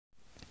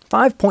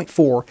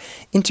5.4,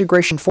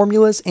 Integration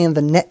Formulas and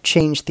the Net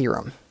Change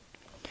Theorem.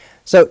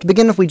 So to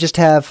begin with, we just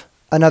have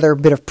another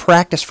bit of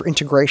practice for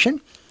integration.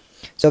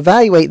 So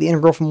evaluate the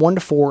integral from 1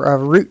 to 4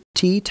 of root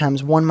t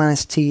times 1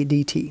 minus t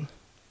dt.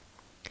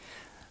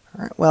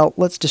 All right, well,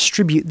 let's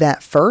distribute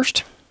that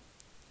first.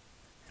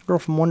 Integral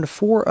from 1 to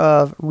 4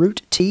 of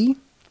root t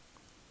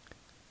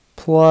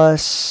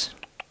plus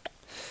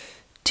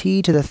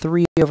t to the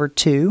 3 over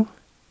 2.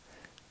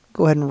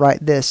 Go ahead and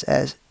write this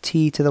as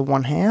t to the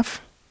 1/2.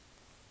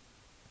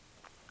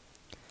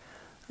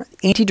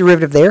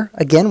 Antiderivative there,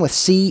 again with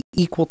c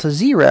equal to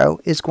 0,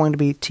 is going to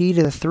be t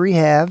to the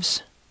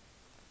 3/2,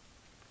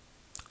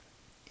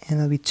 and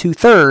that'll be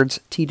 2/3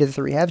 t to the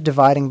 3/2,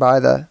 dividing by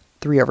the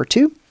 3 over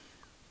 2,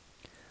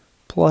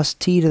 plus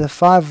t to the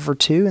 5 over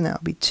 2, and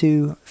that will be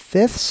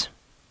 2/5.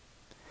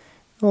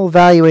 We'll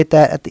evaluate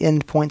that at the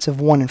endpoints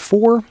of 1 and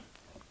 4.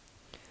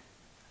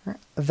 Right.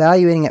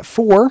 Evaluating at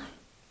 4,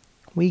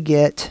 we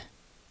get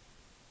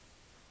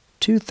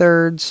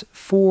 2/3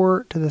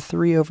 4 to the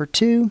 3 over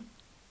 2,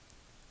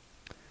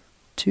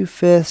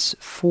 2/5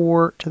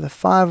 4 to the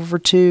 5 over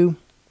 2,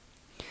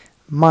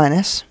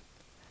 minus,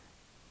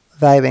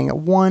 evaluating at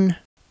 1,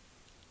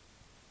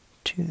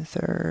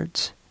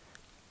 2/3,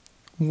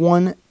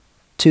 1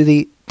 to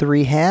the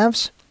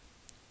 3/2,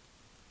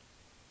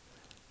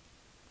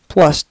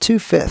 plus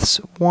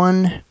 2/5,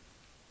 1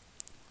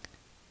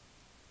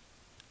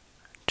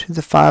 to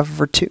the 5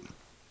 over 2,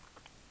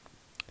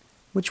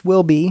 which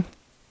will be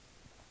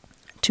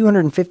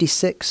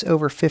 256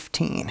 over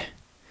 15.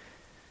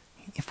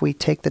 If we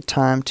take the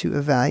time to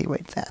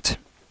evaluate that.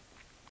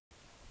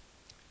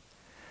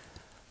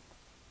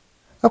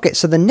 Okay,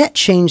 so the net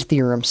change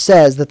theorem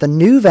says that the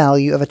new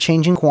value of a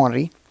changing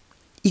quantity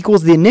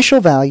equals the initial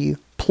value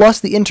plus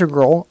the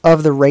integral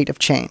of the rate of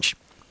change.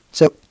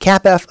 So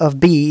cap f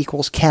of b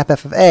equals cap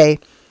f of a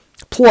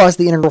plus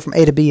the integral from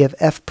a to b of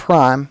f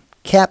prime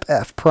cap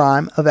f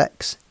prime of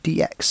x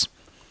dx.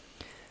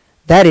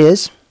 That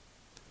is,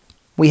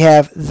 we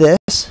have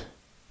this,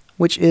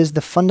 which is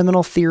the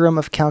fundamental theorem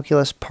of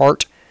calculus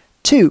part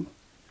 2.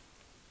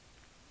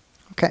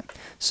 Okay,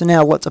 so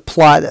now let's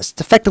apply this.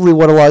 Effectively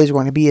what a lot of these are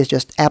going to be is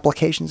just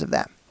applications of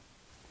that.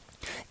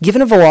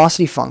 Given a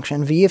velocity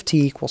function, v of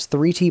t equals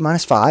 3t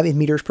minus 5 in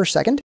meters per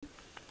second,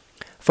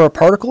 for a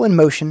particle in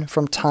motion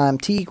from time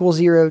t equals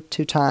 0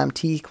 to time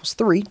t equals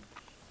 3,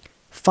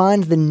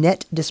 find the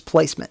net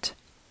displacement.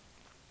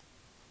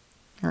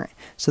 All right,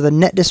 so the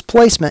net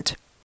displacement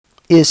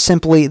is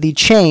simply the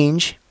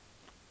change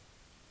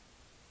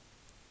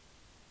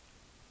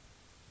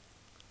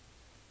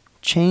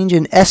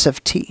in s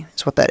of t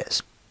is what that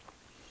is.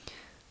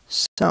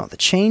 So the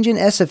change in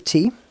s of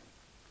t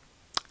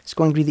is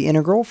going to be the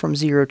integral from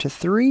 0 to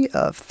 3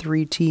 of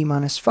 3t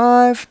minus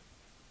 5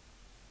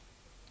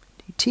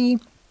 dt.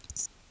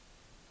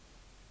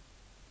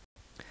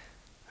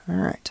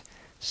 Alright,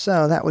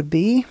 so that would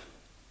be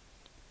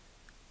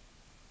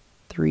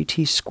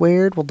 3t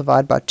squared, we'll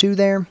divide by 2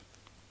 there,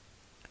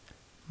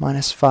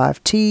 minus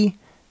 5t,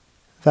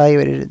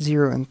 evaluated at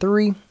 0 and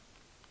 3,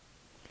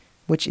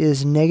 which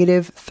is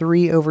negative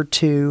 3 over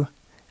 2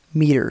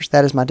 meters.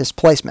 That is my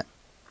displacement.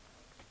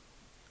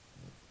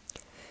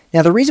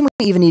 Now the reason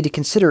we even need to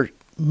consider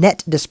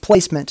net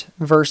displacement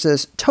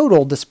versus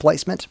total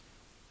displacement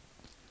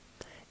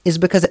is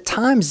because at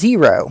time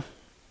 0,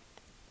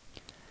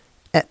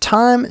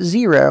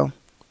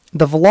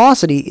 the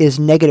velocity is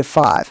negative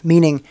 5,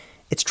 meaning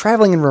it's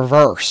traveling in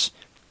reverse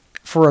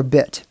for a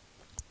bit.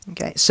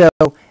 Okay, so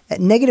at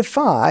negative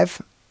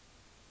 5,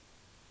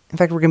 in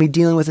fact we're going to be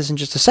dealing with this in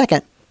just a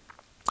second,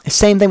 the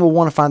same thing, we'll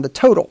want to find the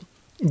total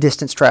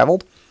distance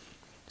traveled.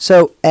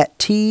 So at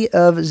t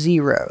of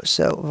 0,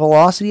 so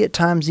velocity at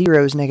time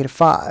 0 is negative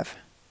 5.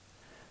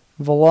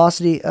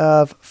 Velocity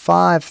of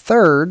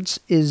 5/3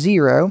 is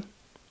 0.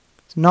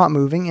 It's not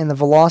moving. And the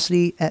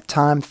velocity at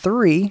time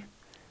 3,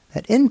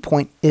 that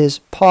endpoint, is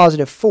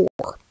positive 4.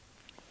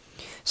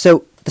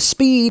 So the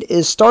speed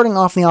is starting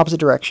off in the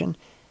opposite direction.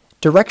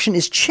 Direction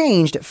is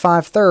changed at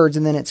 5/3,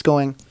 and then it's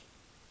going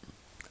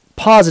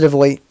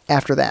positively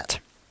after that.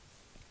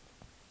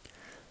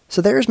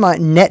 So there's my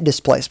net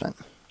displacement.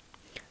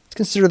 Let's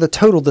consider the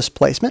total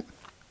displacement.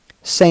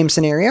 Same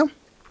scenario.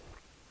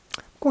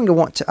 I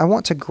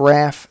want to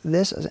graph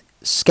this,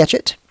 sketch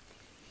it.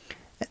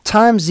 At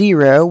time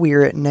 0, we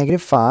are at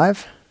negative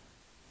 5.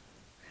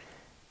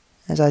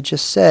 As I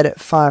just said, at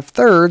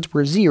 5/3,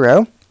 we're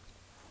 0.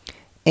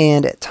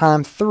 And at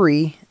time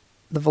 3,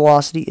 the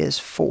velocity is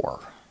 4.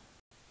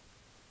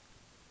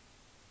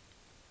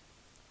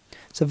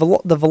 So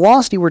the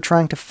velocity we're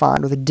trying to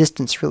find, or the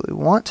distance really we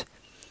want,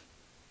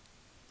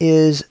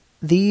 is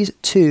these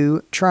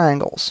two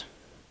triangles.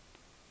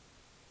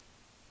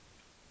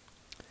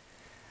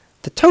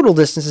 The total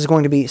distance is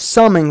going to be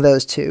summing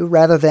those two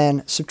rather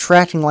than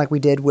subtracting like we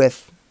did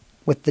with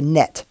the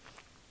net.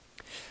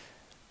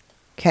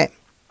 Okay,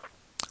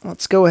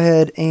 let's go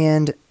ahead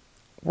and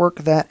work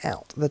that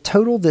out. The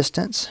total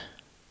distance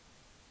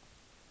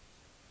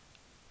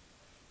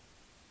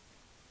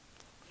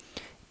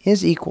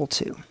is equal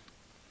to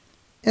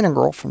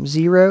integral from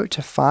 0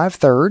 to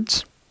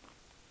 5/3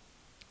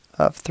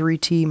 of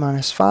 3t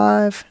minus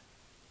 5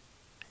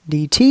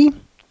 dt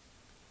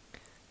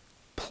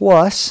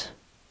plus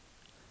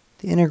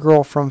the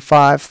integral from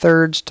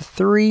 5/3 to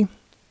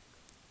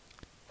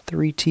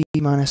 3t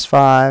minus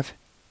 5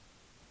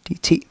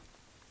 dt.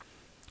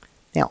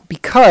 Now,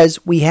 because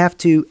we have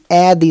to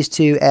add these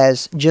two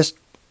as just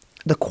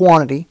the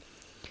quantity,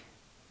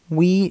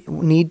 we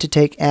need to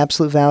take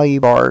absolute value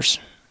bars.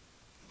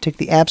 Take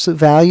the absolute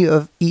value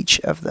of each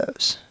of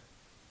those.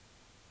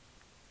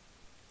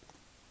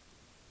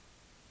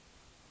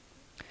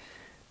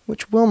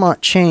 Which will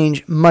not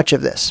change much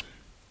of this.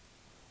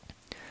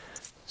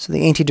 So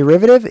the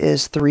antiderivative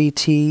is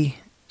 3t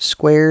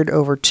squared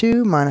over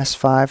 2 minus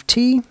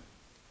 5t,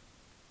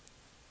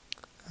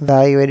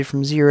 evaluated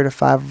from 0 to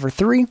 5 over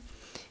 3,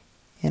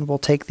 and we'll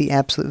take the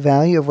absolute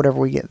value of whatever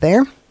we get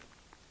there,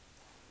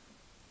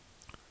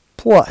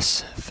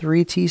 plus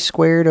 3t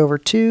squared over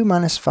 2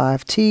 minus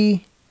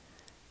 5t,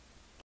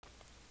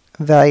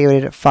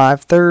 evaluated at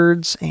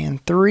 5/3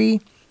 and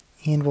 3,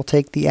 and we'll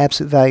take the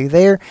absolute value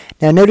there.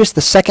 Now notice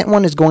the second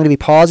one is going to be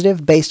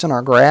positive based on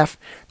our graph.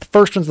 The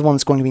first one's the one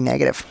that's going to be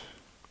negative.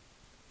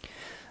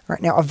 All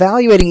right, now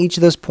evaluating each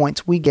of those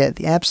points, we get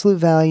the absolute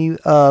value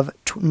of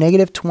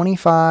negative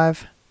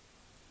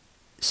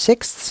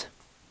 25/6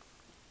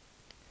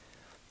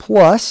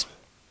 plus,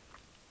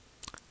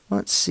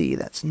 let's see,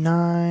 that's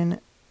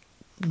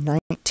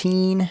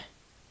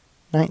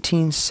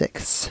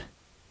 19/6.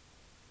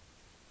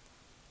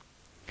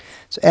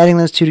 So adding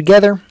those two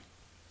together,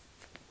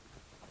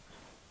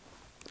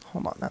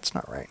 hold on, that's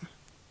not right.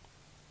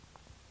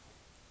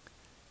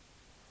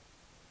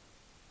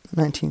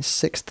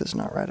 19/6 is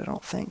not right, I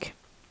don't think.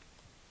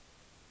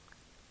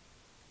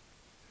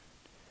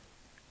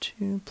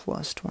 2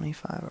 plus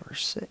 25 over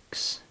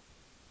 6.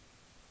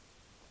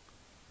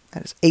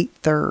 That is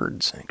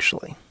 8/3,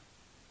 actually.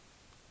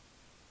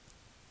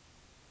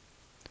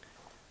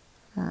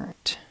 All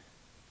right.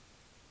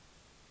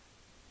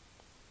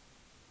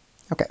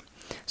 Okay.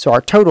 So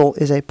our total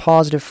is a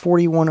positive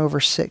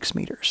 41/6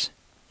 meters.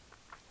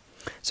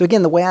 So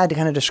again, the way I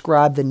kind of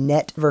describe the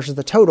net versus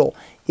the total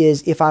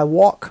is if I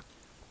walk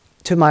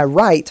to my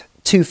right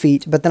 2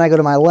 feet, but then I go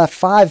to my left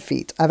 5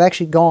 feet, I've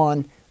actually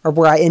gone, or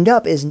where I end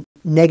up is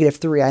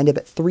 -3. I end up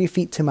at 3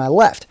 feet to my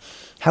left.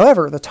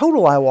 However, the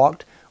total I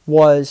walked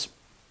was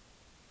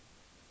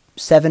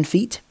 7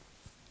 feet.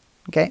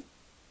 Okay?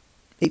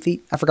 8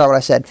 feet. I forgot what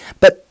I said.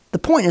 But the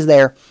point is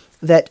there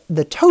that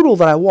the total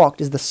that I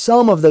walked is the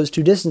sum of those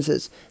two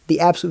distances,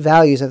 the absolute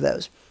values of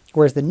those.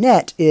 Whereas the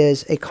net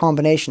is a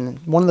combination.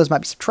 One of those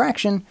might be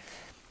subtraction,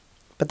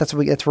 but that's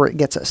where it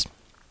gets us.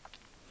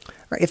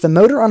 Right, if the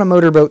motor on a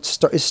motorboat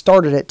is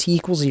started at t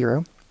equals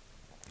 0,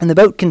 and the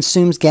boat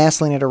consumes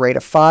gasoline at a rate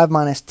of 5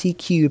 minus t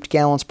cubed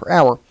gallons per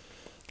hour,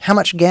 how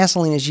much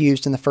gasoline is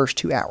used in the first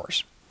 2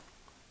 hours?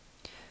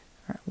 All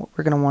right, what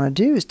we're going to want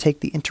to do is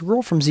take the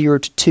integral from 0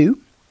 to 2.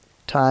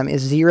 Time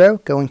is 0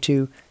 going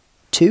to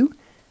 2.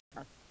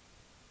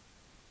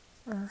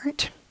 All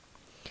right.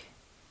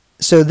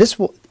 So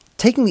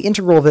taking the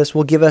integral of this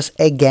will give us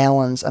a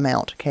gallons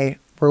amount. Okay,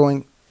 we're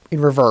going in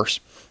reverse.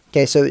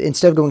 Okay, so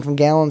instead of going from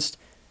gallons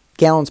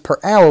per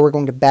hour, we're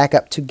going to back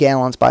up to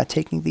gallons by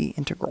taking the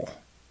integral.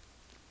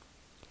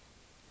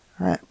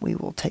 All right, we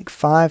will take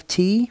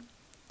 5t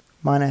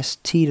minus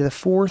t to the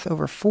 4th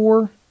over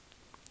 4,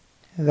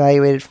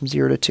 evaluated from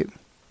 0 to 2.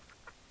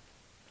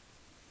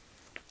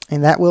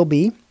 And that will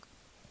be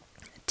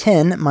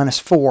 10 minus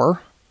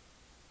 4,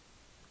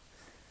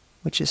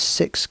 which is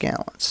 6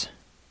 gallons.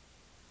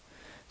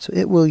 So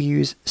it will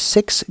use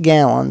 6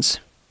 gallons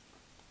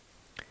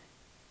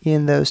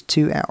in those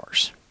 2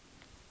 hours.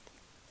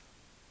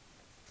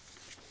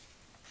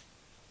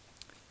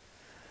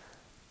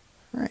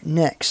 All right,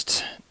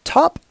 next.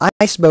 Top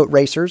ice boat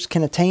racers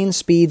can attain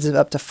speeds of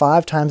up to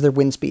 5 times their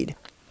wind speed.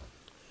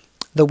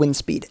 The wind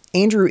speed.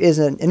 Andrew is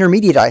an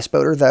intermediate ice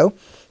boater, though,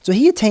 so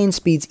he attains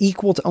speeds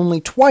equal to only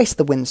twice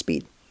the wind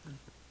speed.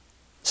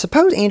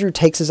 Suppose Andrew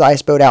takes his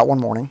ice boat out one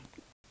morning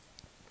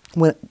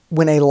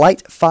when a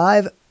light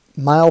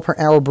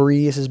 5-mile-per-hour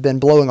breeze has been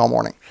blowing all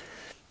morning.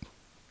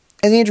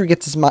 As Andrew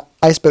gets his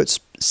ice boat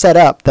set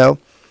up, though,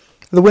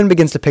 the wind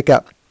begins to pick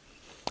up.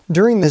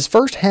 During this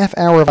first half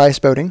hour of ice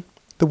boating,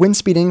 the wind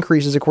speed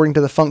increases according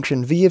to the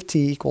function v of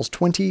t equals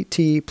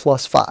 20t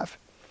plus 5.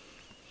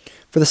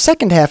 For the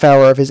second half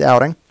hour of his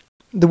outing,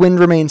 the wind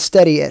remains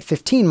steady at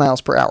 15 miles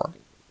per hour.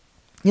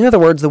 In other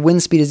words, the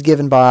wind speed is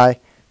given by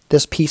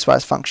this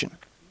piecewise function.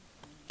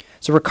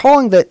 So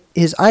recalling that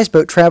his ice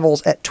boat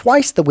travels at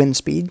twice the wind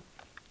speed,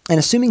 and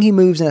assuming he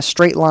moves in a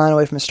straight line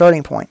away from his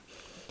starting point,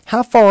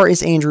 how far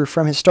is Andrew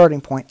from his starting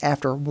point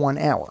after 1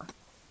 hour?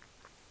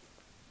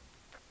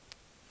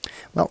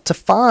 Well, to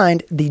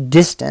find the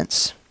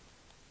distance,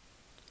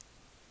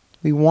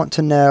 we want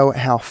to know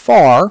how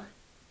far.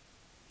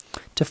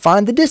 To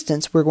find the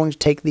distance, we're going to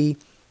take the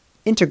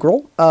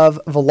integral of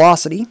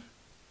velocity,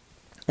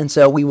 and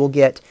so we will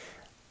get,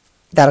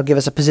 that'll give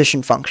us a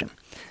position function.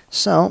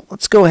 So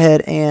let's go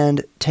ahead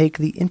and take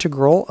the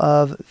integral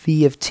of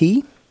v of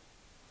t.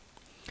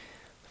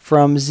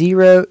 from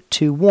 0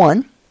 to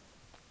 1.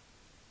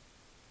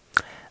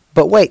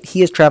 But wait,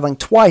 he is traveling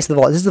twice the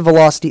velocity. This is the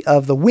velocity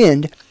of the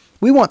wind.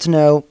 We want to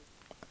know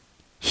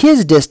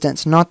his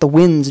distance, not the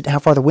wind's, how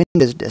far the wind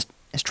is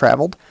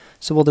traveled.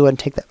 So we'll go ahead and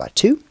take that by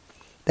 2.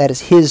 That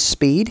is his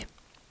speed.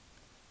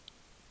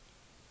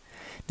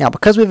 Now,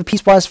 because we have a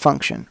piecewise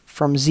function,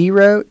 from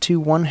 0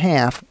 to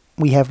 1/2,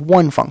 we have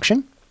one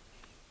function,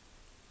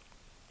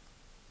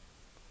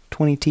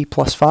 20t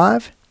plus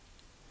 5.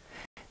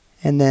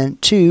 And then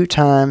 2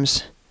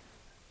 times,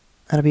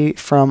 that'll be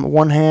from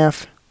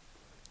 1/2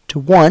 to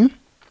 1.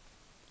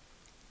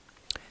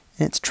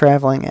 And it's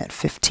traveling at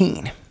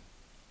 15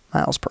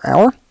 miles per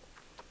hour.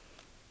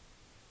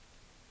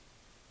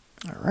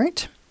 All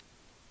right.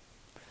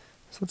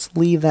 So let's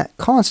leave that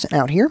constant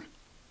out here.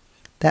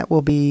 That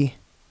will be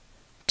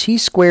t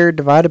squared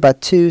divided by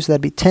 2, so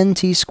that'd be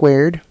 10t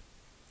squared.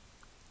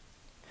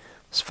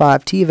 It's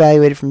 5t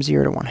evaluated from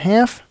 0 to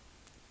 1/2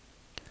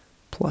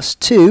 plus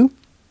 2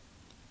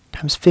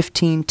 times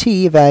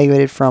 15t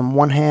evaluated from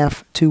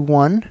 1/2 to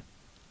 1.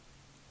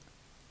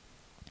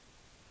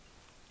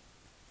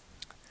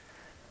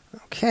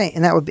 Okay,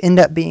 and that would end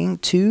up being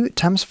 2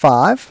 times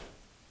 5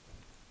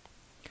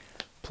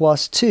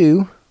 plus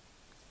 2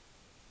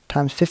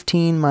 times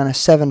 15 minus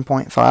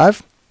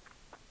 7.5.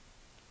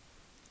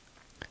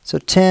 So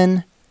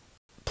 10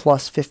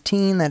 plus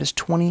 15, that is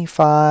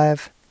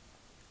 25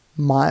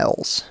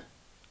 miles.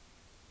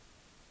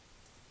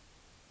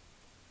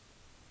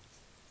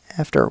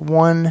 After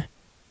 1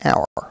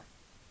 hour.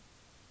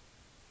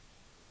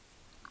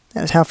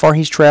 That is how far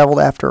he's traveled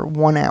after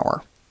 1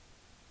 hour.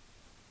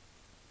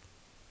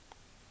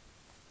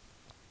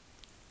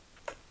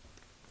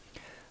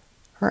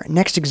 All right,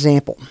 next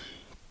example.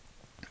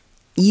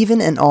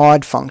 Even and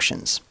odd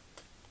functions.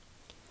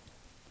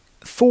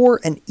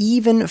 For an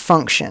even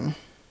function,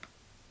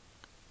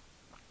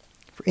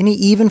 for any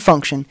even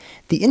function,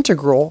 the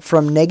integral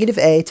from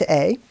 -a to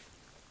a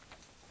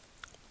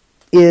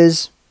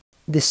is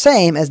the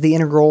same as the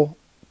integral,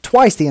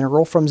 twice the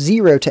integral from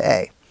 0 to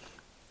a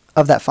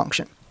of that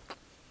function.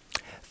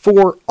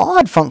 For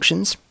odd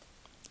functions,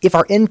 if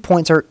our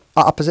endpoints are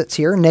opposites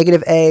here,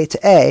 -a to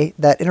a,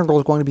 that integral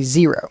is going to be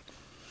 0.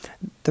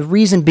 The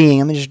reason being,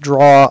 let me just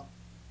draw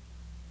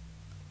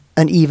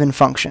an even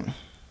function.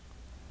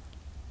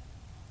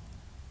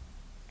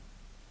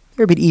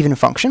 There would be an even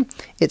function.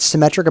 It's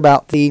symmetric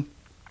about the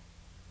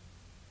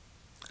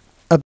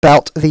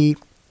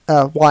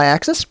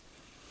y-axis.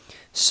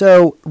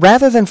 So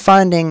rather than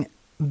finding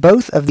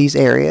both of these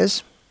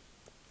areas,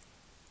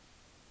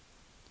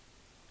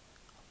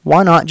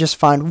 why not just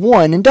find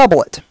one and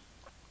double it?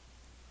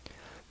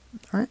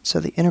 All right, so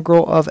the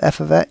integral of f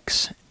of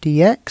x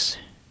dx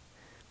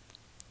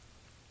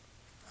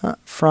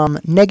from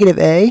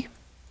 -a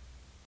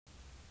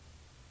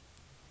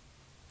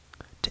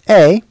to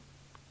a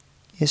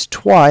is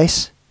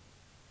twice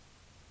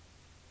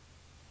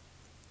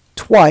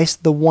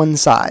the one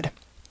side.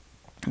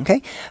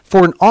 Okay?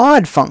 For an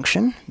odd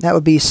function, that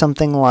would be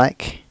something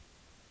like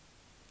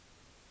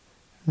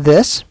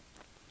this.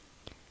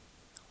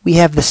 We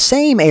have the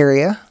same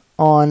area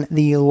on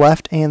the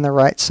left and the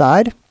right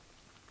side,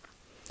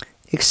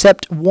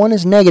 except one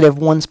is negative,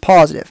 one's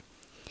positive.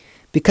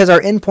 Because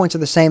our endpoints are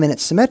the same and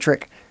it's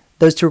symmetric,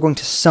 those two are going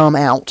to sum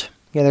out.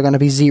 Yeah, they're going to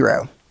be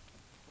 0.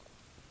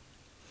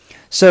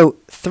 So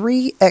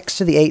 3x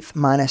to the 8th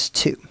minus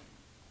 2.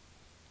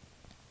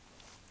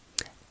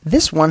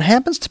 This one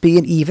happens to be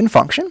an even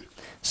function.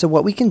 So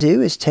what we can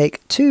do is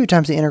take 2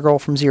 times the integral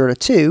from 0 to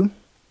 2,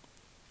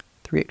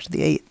 3x to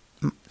the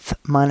 8th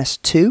minus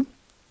 2.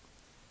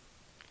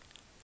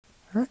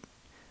 All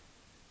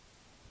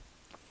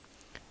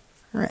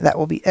right, that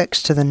will be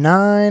x to the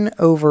 9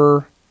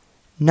 over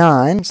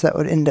 9, so that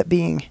would end up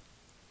being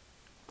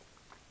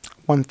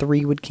 1,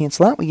 3 would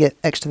cancel out. We get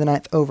x to the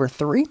 9th over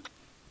 3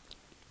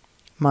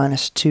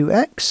 minus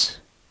 2x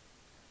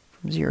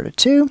from 0 to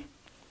 2.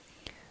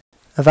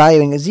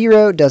 Evaluating at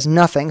 0 does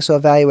nothing, so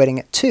evaluating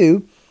at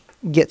 2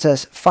 gets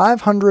us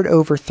 500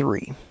 over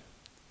 3,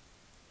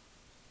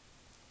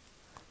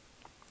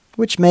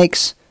 which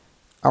makes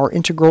our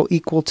integral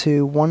equal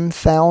to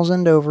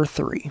 1,000 over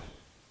 3.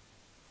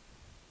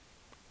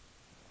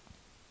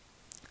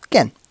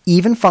 Again,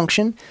 even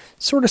function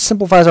sort of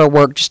simplifies our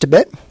work just a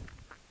bit.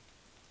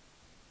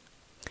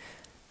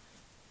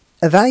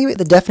 Evaluate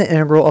the definite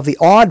integral of the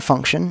odd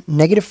function,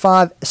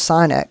 -5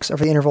 sine x,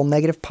 over the interval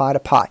 -pi to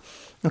pi.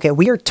 Okay,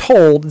 we are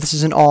told this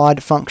is an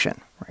odd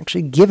function. We're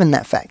actually given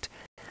that fact.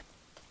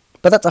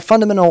 But that's a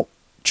fundamental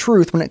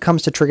truth when it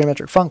comes to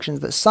trigonometric functions,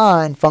 that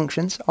sine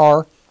functions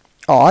are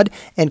odd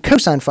and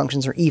cosine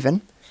functions are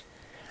even.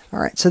 All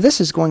right, so this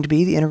is going to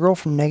be the integral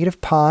from -pi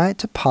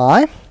to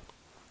pi,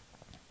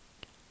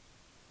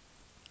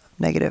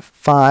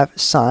 -5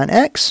 sine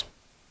x.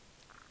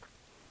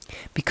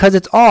 Because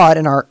it's odd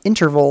and our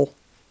interval,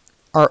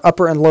 our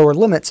upper and lower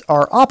limits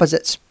are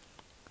opposites,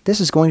 this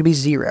is going to be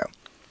 0.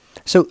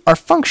 So our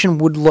function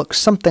would look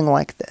something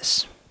like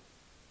this.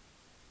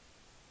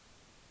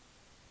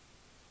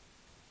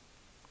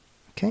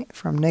 Okay,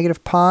 from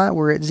 -pi,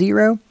 we're at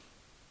 0.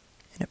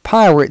 At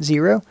pi, we're at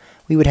 0.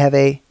 We would have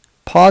a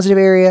positive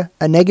area,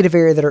 a negative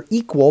area that are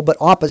equal but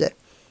opposite.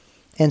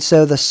 And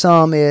so the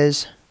sum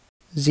is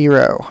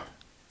 0.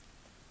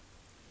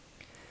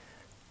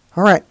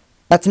 All right,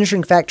 that's an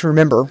interesting fact to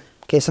remember.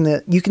 Okay, something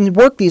that you can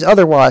work these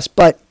otherwise,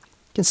 but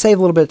you can save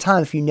a little bit of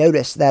time if you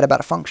notice that about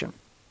a function.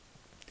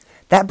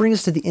 That brings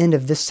us to the end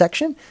of this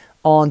section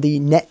on the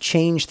net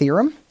change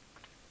theorem.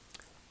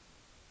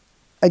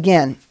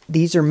 Again,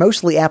 these are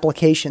mostly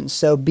applications,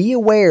 so be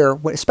aware,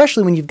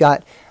 especially when you've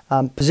got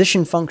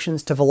position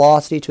functions to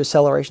velocity to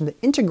acceleration, that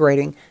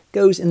integrating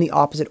goes in the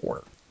opposite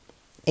order.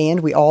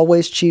 And we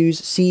always choose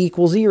c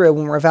equals 0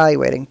 when we're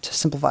evaluating to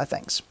simplify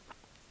things.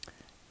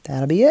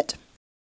 That'll be it.